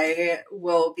agree. I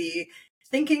will be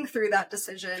thinking through that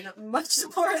decision much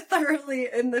more thoroughly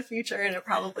in the future, and it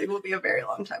probably will be a very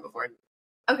long time before.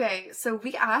 Okay, so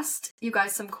we asked you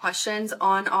guys some questions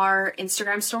on our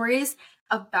Instagram stories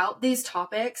about these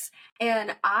topics,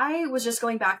 and I was just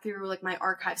going back through like my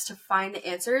archives to find the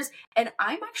answers, and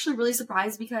I'm actually really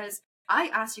surprised because I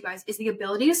asked you guys, is the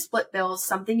ability to split bills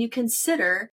something you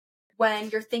consider when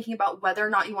you're thinking about whether or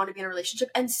not you want to be in a relationship?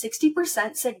 And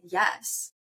 60% said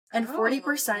yes, and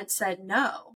 40% said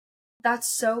no. That's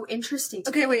so interesting.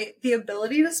 Okay, wait, the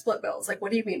ability to split bills, like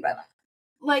what do you mean by that?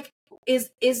 Like, is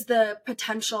the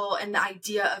potential and the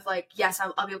idea of like, yes,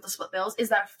 I'll be able to split bills, is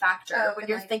that a factor when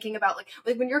you're thinking about like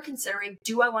when you're considering,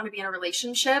 do I want to be in a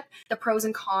relationship, the pros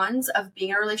and cons of being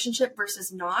in a relationship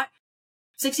versus not?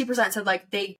 60% said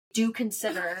like they do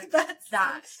consider that.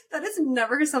 That is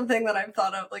never something that I've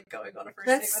thought of, like going on a first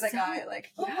date with a guy,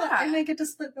 like, I might get to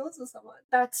split bills with someone.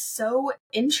 That's so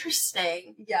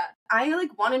interesting. Yeah. I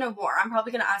like want to know more. I'm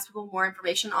probably going to ask people more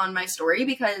information on my story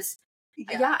because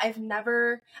I've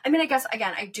never, I mean, I guess,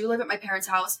 again, I do live at my parents'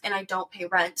 house and I don't pay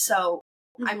rent. So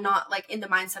I'm not like in the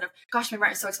mindset of, gosh, my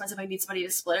rent is so expensive, I need somebody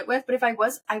to split it with. But if I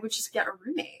was, I would just get a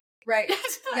roommate. Right.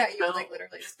 Yeah, you would like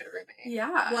literally just get a roommate.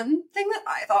 Yeah. One thing that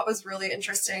I thought was really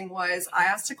interesting was I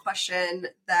asked a question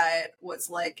that was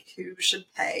like, who should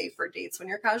pay for dates when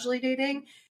you're casually dating?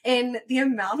 And the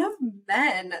amount of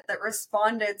men that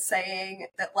responded saying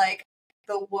that like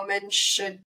the woman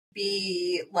should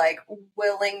be like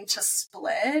willing to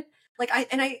split, like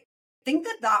I think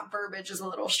that verbiage is a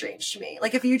little strange to me.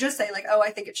 Like if you just say like, oh, I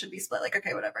think it should be split, like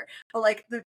okay, whatever, but like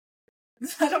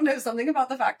I don't know, something about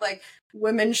the fact like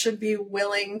women should be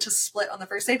willing to split on the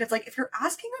first date. It's like if you're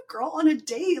asking a girl on a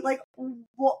date, like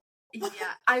well, yeah,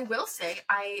 I will say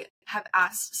I have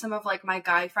asked some of like my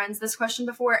guy friends this question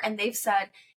before, and they've said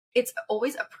it's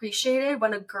always appreciated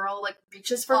when a girl like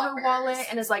reaches for her wallet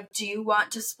and is like, do you want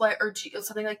to split or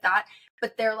something like that?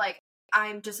 But they're like,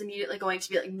 I'm just immediately going to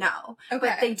be like, no. Okay.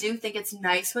 But they do think it's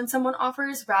nice when someone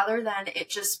offers rather than it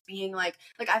just being like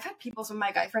I've had people, some of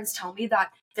my guy friends tell me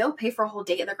that they'll pay for a whole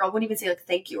date and the girl wouldn't even say like,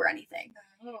 thank you or anything.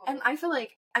 Oh. And I feel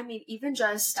like, I mean, even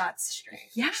just. That's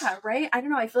strange. Yeah, right? I don't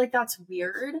know. I feel like that's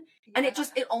weird. Yeah. And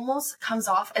it almost comes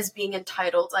off as being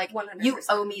entitled. Like, 100%. You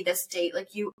owe me this date.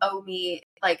 Like, you owe me,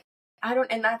 like, I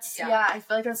don't, and that's, I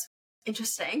feel like that's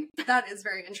interesting. That is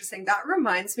very interesting. That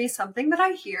reminds me something that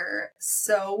I hear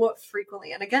so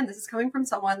frequently. And again, this is coming from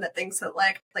someone that thinks that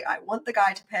like I want the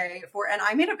guy to pay for, and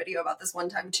I made a video about this one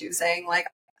time too, saying like,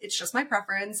 it's just my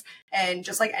preference. And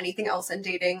just like anything else in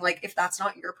dating, like if that's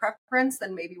not your preference,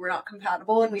 then maybe we're not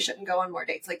compatible and we shouldn't go on more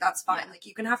dates. Like that's fine. Yeah. Like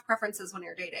you can have preferences when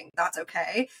you're dating. That's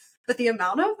okay. But the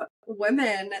amount of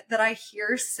women that I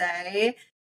hear say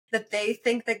that they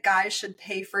think that guys should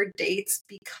pay for dates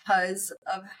because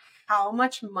of how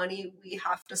much money we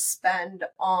have to spend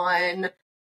on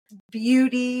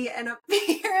beauty and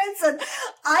appearance, and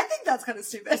I think that's kind of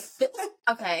stupid.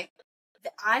 Okay.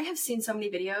 I have seen so many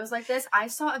videos like this. I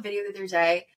saw a video the other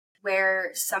day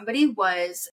where somebody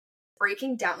was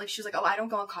breaking down, like, she was like, oh, I don't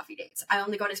go on coffee dates. I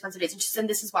only go on expensive dates. And she said,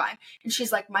 this is why. And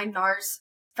she's like, my NARS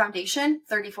foundation,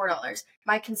 $34.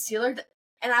 My concealer,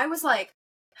 and I was like,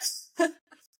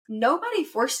 nobody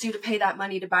forced you to pay that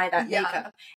money to buy that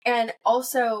makeup. And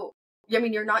also, I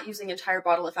mean, you're not using an entire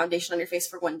bottle of foundation on your face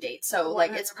for one date. So,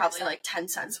 like, 100%. It's probably like 10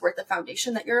 cents worth of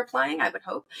foundation that you're applying, I would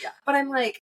hope. Yeah. But I'm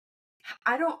like,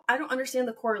 I don't understand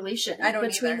the correlation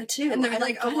between the two. And they're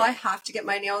like, oh, well, I have to get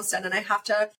my nails done. And I have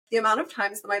to, the amount of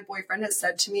times that my boyfriend has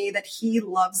said to me that he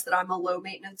loves that I'm a low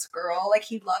maintenance girl. Like,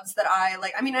 he loves that I,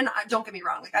 like, I mean, and don't get me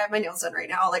wrong. Like, I have my nails done right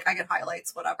now. Like, I get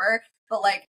highlights, whatever. But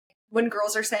like, when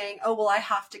girls are saying, oh, well, I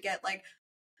have to get like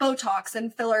Botox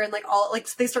and filler and like all, like,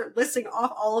 so they start listing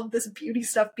off all of this beauty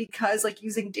stuff because like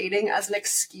using dating as an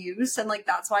excuse, and like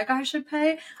that's why guys should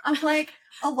pay. I'm like,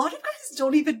 a lot of guys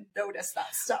don't even notice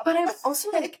that stuff. But I'm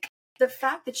also like, the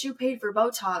fact that you paid for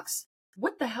Botox,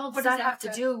 what the hell does that have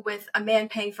to do with a man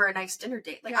paying for a nice dinner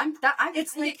date? Like, I'm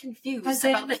it's like confused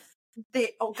about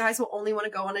it. Guys will only want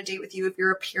to go on a date with you if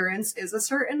your appearance is a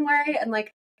certain way, and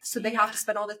like, so they have to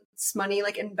spend all this money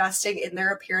like investing in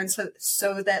their appearance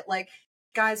so that like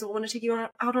guys will want to take you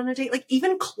out on a date. Like,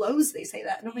 even clothes, they say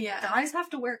that. And I'm like, guys have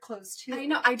to wear clothes too. I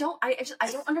know. I don't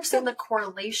understand the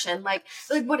correlation. Like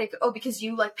what? Because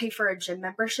you like pay for a gym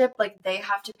membership, like they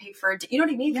have to pay for you know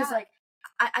what I mean? Because like,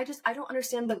 I don't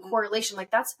understand the correlation.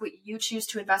 Like, that's what you choose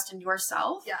to invest in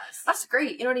yourself. Yes. That's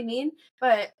great. You know what I mean?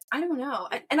 But I don't know.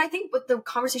 And I think what the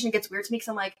conversation gets weird to me, because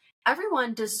I'm like,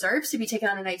 everyone deserves to be taken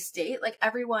on a nice date. Like,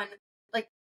 everyone, like,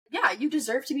 yeah, you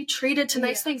deserve to be treated to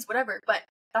nice things, whatever. But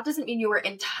that doesn't mean you were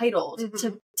entitled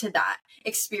to that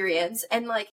experience. And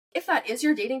like, if that is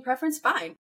your dating preference,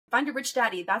 fine. Find a rich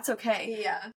daddy. That's okay.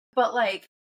 Yeah. But like,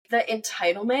 the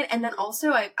entitlement, and then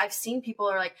also I've seen people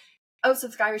are like, oh, so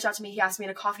this guy reached out to me, he asked me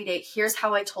on a coffee date, here's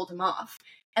how I told him off.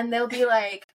 And they'll be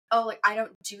like, oh, like, I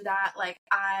don't do that. Like,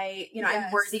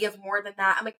 I'm worthy of more than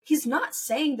that. I'm like, he's not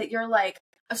saying that you're like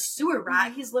a sewer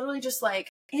rat. He's literally just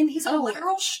like, and he's a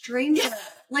literal stranger. Yeah.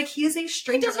 Like, he is a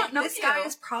stranger. He does not know this guy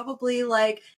is probably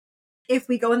like, if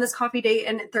we go on this coffee date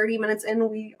and 30 minutes in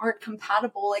we aren't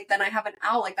compatible, like, then I have an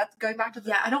out. Like, that's going back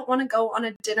to I don't want to go on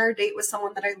a dinner date with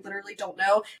someone that I literally don't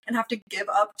know and have to give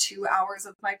up 2 hours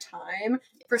of my time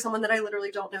for someone that I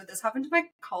literally don't know. This happened to my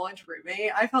college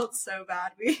roommate. I felt so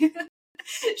bad.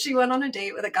 She went on a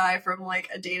date with a guy from like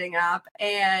a dating app,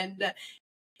 and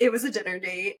it was a dinner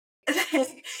date.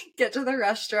 They get to the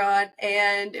restaurant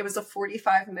and it was a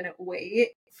 45-minute wait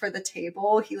for the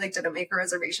table. He like didn't make a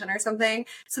reservation or something,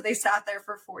 so they sat there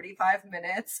for 45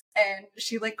 minutes, and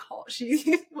she went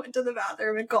to the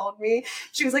bathroom and called me.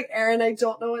 She was like, Erin, I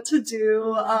don't know what to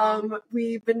do.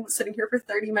 We've been sitting here for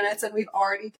 30 minutes and we've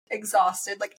already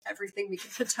exhausted like everything we can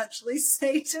potentially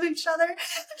say to each other. And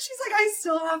she's like, I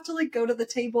still have to like go to the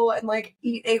table and like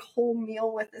eat a whole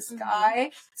meal with this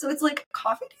guy. So it's like,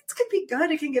 coffee dates can be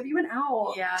good. It can give you an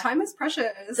out. Yeah. Time is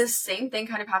precious. The same thing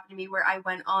kind of happened to me where I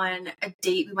went on a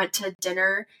date. We went to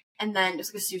dinner, and then it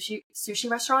was like a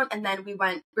sushi restaurant, and then we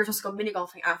were supposed to go mini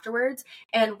golfing afterwards.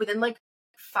 And within like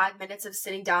 5 minutes of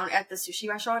sitting down at the sushi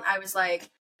restaurant, I was like,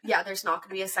 yeah, there's not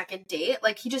gonna be a second date.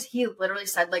 Like, he literally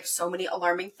said like so many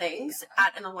alarming things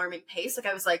at an alarming pace. Like,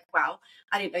 I was like, wow,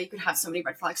 I didn't know you could have so many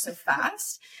red flags so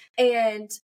fast. And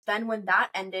then when that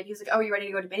ended, he was like, oh, are you ready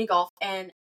to go to mini golf?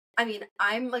 And I mean,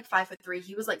 I'm like 5'3".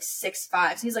 He was like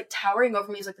 6'5". So he's like towering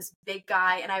over me. He's like this big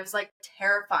guy. And I was like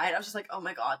terrified. I was just like, oh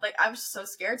my God. Like, I was so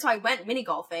scared. So I went mini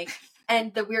golfing,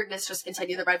 and the weirdness just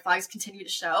continued. The red flags continue to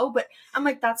show. But I'm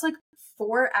like, that's like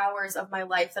 4 hours of my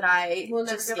life that I will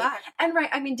never go back. And right,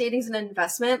 I mean, dating's an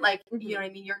investment. Like, you know what I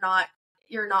mean? You're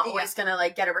not always gonna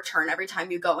like get a return every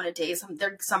time you go on a date.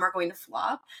 Some are going to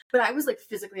flop. But I was like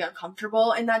physically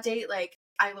uncomfortable in that date. Like,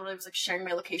 I literally was like sharing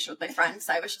my location with my friends.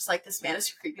 I was just like, this man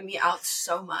is creeping me out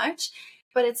so much.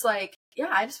 But it's like,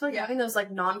 yeah, I just feel like having those like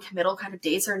non-committal kind of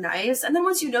dates are nice. And then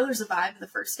once you know there's a vibe in the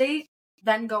first date,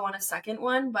 then go on a second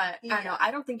one. But I don't know, I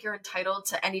don't think you're entitled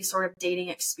to any sort of dating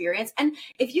experience. And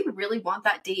if you really want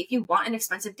that date, if you want an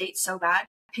expensive date so bad,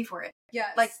 pay for it.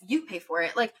 Yes. Like, you pay for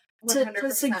it. Like, to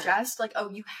suggest like,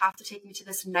 oh, you have to take me to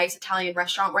this nice Italian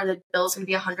restaurant where the bill's going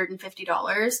to be $150.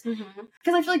 Because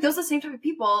I feel like those are the same type of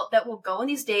people that will go on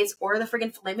these dates, order the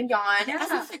friggin' filet mignon,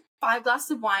 have like 5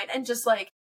 glasses of wine, and just like,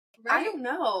 I don't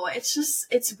know.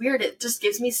 It's weird. It just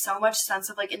gives me so much sense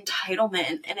of like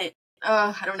entitlement, and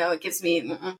I don't know, it gives me,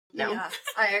 no. Yeah,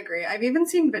 I agree. I've even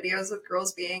seen videos of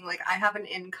girls being like, I have an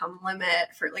income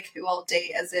limit for like who I'll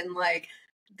date, as in like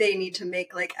they need to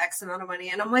make like X amount of money.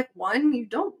 And I'm like, one, you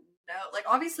don't know. Like,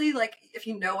 obviously, like if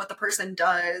you know what the person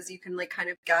does, you can like kind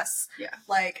of guess, Yeah.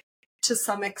 like to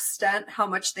some extent how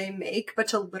much they make, but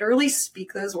to literally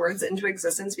speak those words into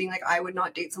existence, being like, I would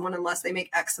not date someone unless they make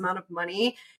X amount of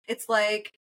money. It's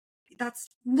like, that's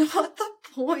not the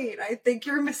point. I think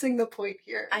you're missing the point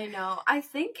here. I know. I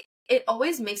think it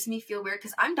always makes me feel weird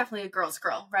because I'm definitely a girl's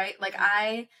girl, right? Like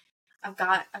I've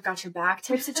got your back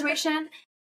type situation.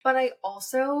 But I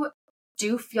also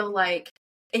do feel like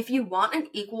if you want an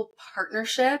equal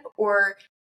partnership, or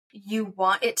you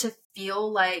want it to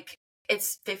feel like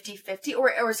it's 50-50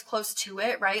 or as close to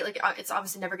it, right? Like it's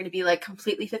obviously never going to be like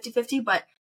completely 50-50, but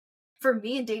for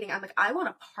me in dating, I'm like, I want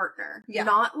a partner,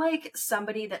 not like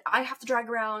somebody that I have to drag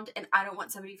around, and I don't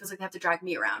want somebody who feels like they have to drag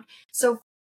me around. So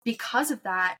because of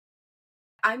that,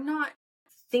 I'm not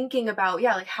thinking about,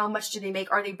 like how much do they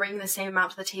make? Are they bringing the same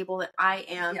amount to the table that I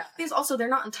am? Yeah. Because also they're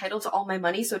not entitled to all my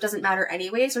money, so it doesn't matter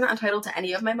anyways. They're not entitled to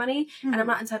any of my money, and I'm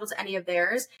not entitled to any of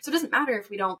theirs. So it doesn't matter if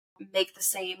we don't make the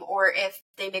same or if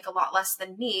they make a lot less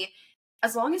than me,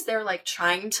 as long as they're like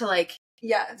trying to like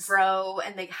grow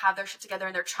and they have their shit together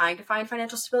and they're trying to find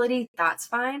financial stability, that's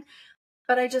fine.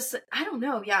 But I don't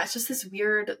know. Yeah, it's just this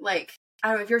weird, like, I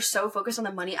don't know, if you're so focused on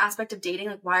the money aspect of dating,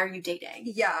 like, why are you dating?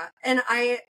 Yeah. And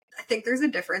I think there's a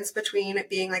difference between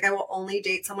being like, I will only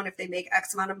date someone if they make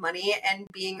X amount of money, and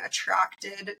being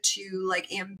attracted to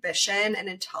like ambition and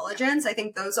intelligence. I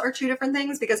think those are two different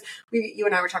things, because you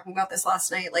and I were talking about this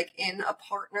last night, like in a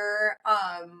partner,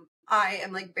 I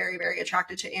am like very, very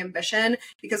attracted to ambition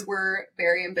because we're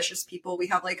very ambitious people. We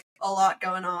have like a lot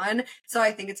going on. So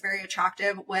I think it's very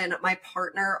attractive when my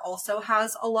partner also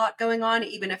has a lot going on,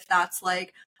 even if that's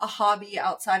like a hobby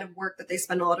outside of work that they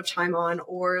spend a lot of time on,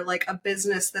 or like a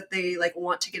business that they like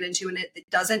want to get into. And it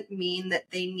doesn't mean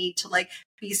that they need to like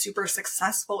be super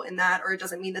successful in that, or it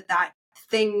doesn't mean that that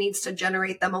thing needs to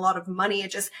generate them a lot of money.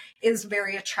 It just is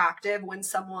very attractive when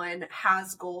someone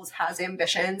has goals, has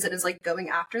ambitions, and is like going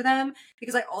after them.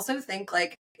 Because I also think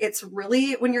like it's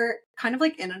really, when you're kind of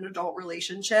like in an adult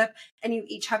relationship and you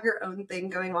each have your own thing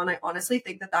going on, I honestly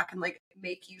think that that can like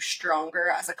make you stronger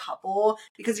as a couple,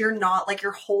 because you're not like,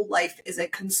 your whole life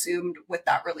isn't consumed with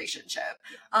that relationship.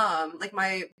 Like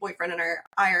my boyfriend and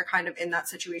I are kind of in that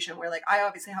situation where like I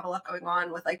obviously have a lot going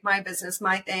on with like my business,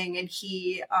 my thing, and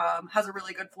he has a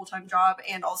really good full-time job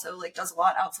and also like does a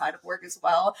lot outside of work as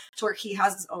well, to where he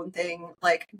has his own thing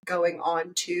like going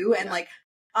on too. And like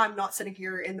I'm not sitting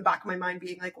here in the back of my mind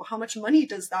being like, well, how much money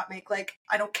does that make? Like,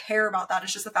 I don't care about that.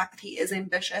 It's just the fact that he is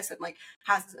ambitious and like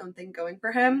has his own thing going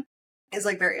for him is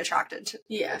like very attractive to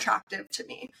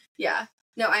me. Yeah.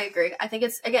 No, I agree. I think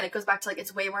it's, again, it goes back to like,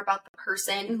 it's way more about the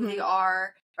person, who they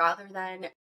are, rather than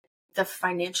the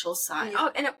financial side.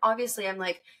 Oh, and obviously I'm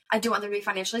like, I do want them to be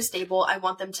financially stable. I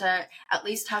want them to at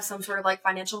least have some sort of like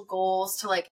financial goals to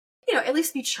like, at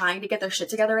least be trying to get their shit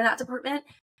together in that department.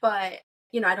 But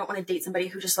I don't want to date somebody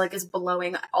who just like is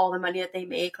blowing all the money that they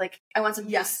make. Like I want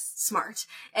somebody who's smart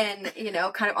and,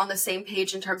 kind of on the same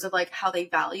page in terms of like how they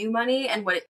value money and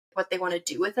what they want to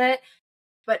do with it.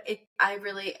 But it's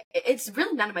really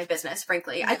none of my business,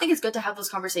 frankly. Yeah. I think it's good to have those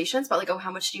conversations about like, oh,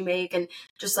 how much do you make? And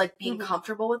just like being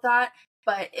comfortable with that.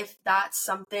 But if that's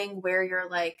something where you're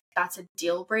like, that's a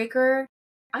deal breaker,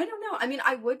 I don't know. I mean,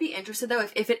 I would be interested though,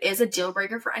 if it is a deal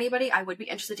breaker for anybody, I would be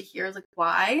interested to hear like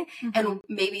why. And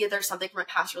maybe there's something from a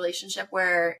past relationship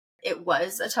where it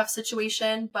was a tough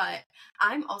situation. But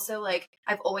I'm also like,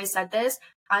 I've always said this,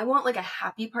 I want like a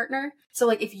happy partner. So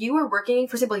like if you are working,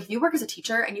 for example, if you work as a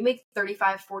teacher and you make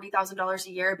 $35,000-$40,000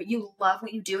 a year, but you love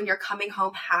what you do and you're coming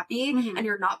home happy and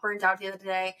you're not burned out at the end of the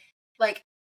day, like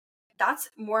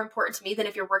that's more important to me than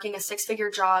if you're working a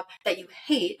 6-figure job that you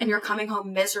hate and you're coming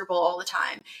home miserable all the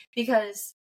time.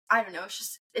 Because I don't know,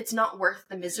 it's not worth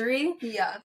the misery.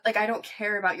 Yeah. Like I don't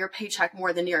care about your paycheck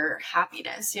more than your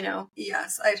happiness,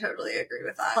 Yes, I totally agree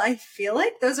with that. I feel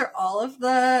like those are all of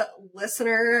the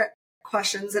listener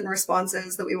questions and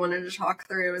responses that we wanted to talk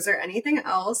through. Is there anything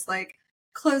else, like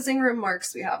closing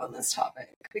remarks we have on this topic?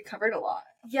 We covered a lot.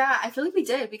 Yeah, I feel like we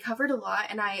did. We covered a lot.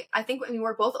 And I think,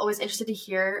 we're both always interested to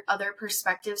hear other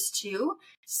perspectives too.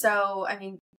 So,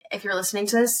 if you're listening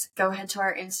to this, go ahead to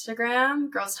our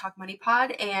Instagram, Girls Talk Money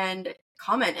Pod, and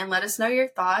comment and let us know your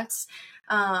thoughts.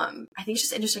 I think it's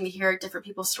just interesting to hear different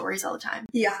people's stories all the time.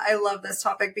 Yeah, I love this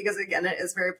topic because, again, it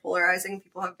is very polarizing.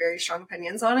 People have very strong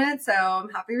opinions on it. So I'm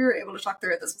happy we were able to talk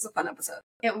through it. This was a fun episode.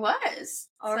 It was.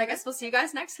 All right. I guess we'll see you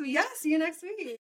guys next week. Yeah, see you next week.